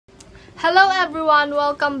Hello everyone!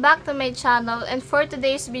 Welcome back to my channel, and for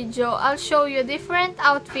today's video, I'll show you different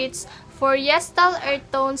outfits for Yesstyle Earth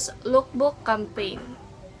Tones lookbook campaign.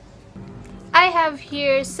 I have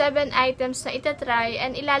here 7 items na itatry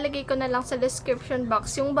and ilalagay ko na lang sa description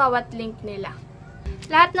box yung bawat link nila.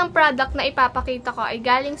 Lahat ng product na ipapakita ko ay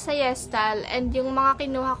galing sa Yesstyle, and yung mga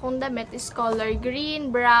kinuha kong damit is color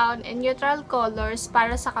green, brown, and neutral colors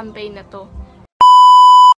para sa campaign na to.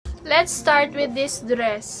 Let's start with this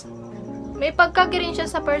dress. May pagka-green siya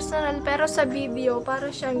sa personal, pero sa video, para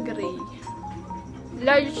siyang gray.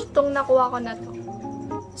 Large tong nakuha ko na to.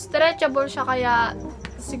 Stretchable siya, kaya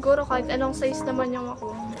siguro kahit anong size naman yung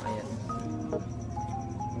makuha mo. Ayan.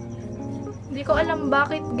 Hindi ko alam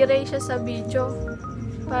bakit gray siya sa video.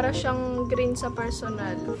 Para siyang green sa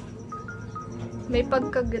personal. May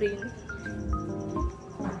pagka-green.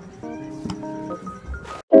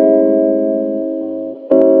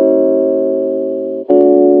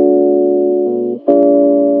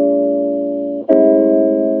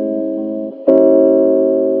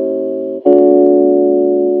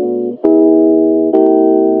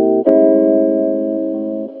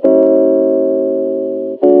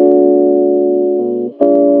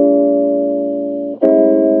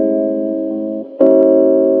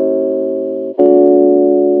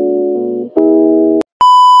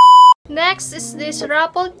 Next is this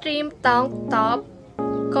Ruffle trim tank top.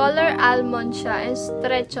 Color almond siya and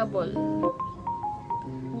stretchable.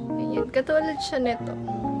 Ayan, katulad siya nito.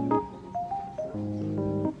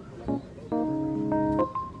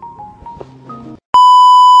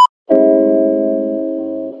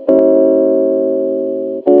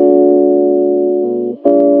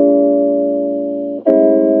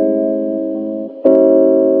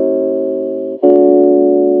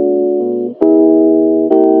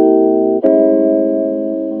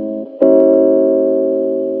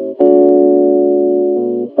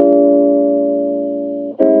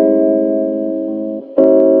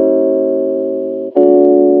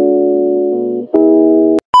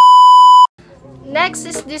 Next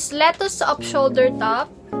is this lettuce up shoulder top.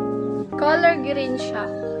 Color green siya.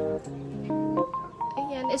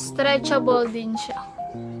 Ayan, stretchable din siya.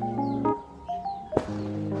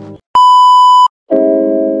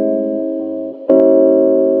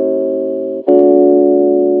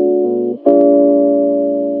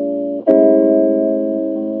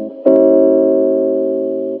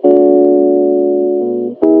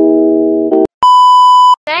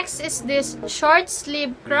 Next is this short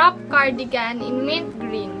sleeve crop cardigan in mint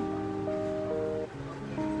green.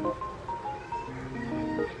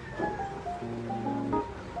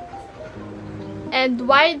 And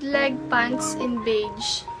wide leg pants in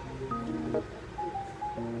beige.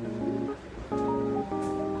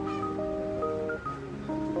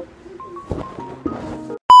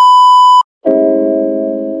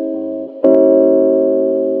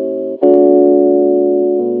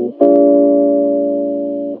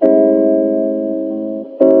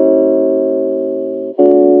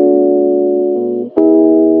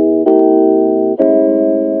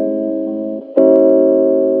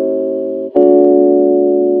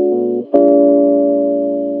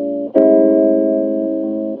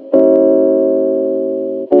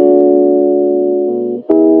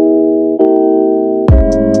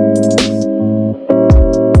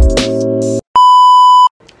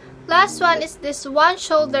 Last one is this one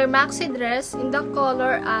shoulder maxi dress in the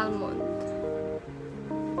color almond.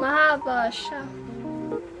 Mahaba siya.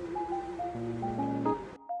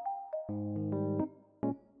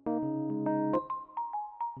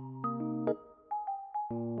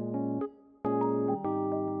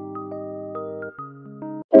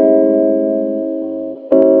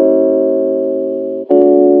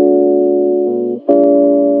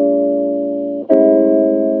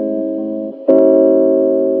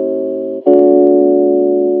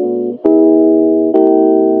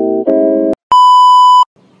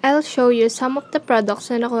 I'll show you some of the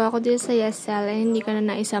products na nakuha ko din sa Yesstyle and hindi ko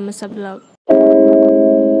na naisama sa vlog.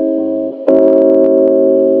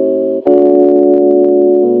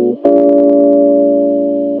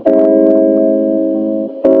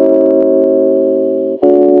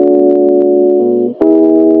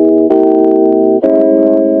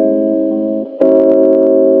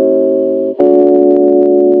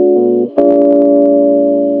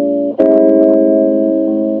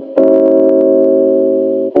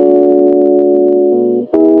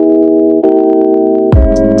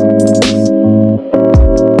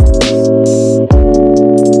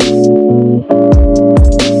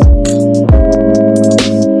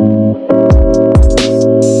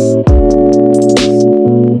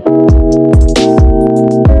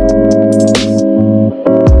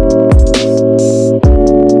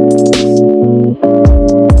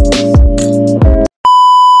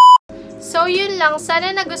 lang,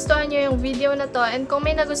 sana nagustuhan nyo yung video na to. And kung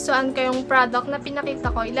may nagustuhan kayong product na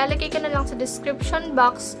pinakita ko, ilalagay ko na lang sa description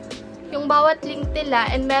box yung bawat link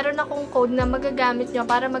nila. And meron akong code na magagamit nyo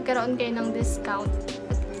para magkaroon kayo ng discount.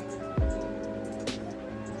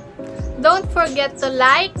 Don't forget to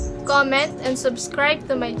like, comment, and subscribe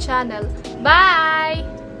to my channel.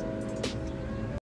 Bye!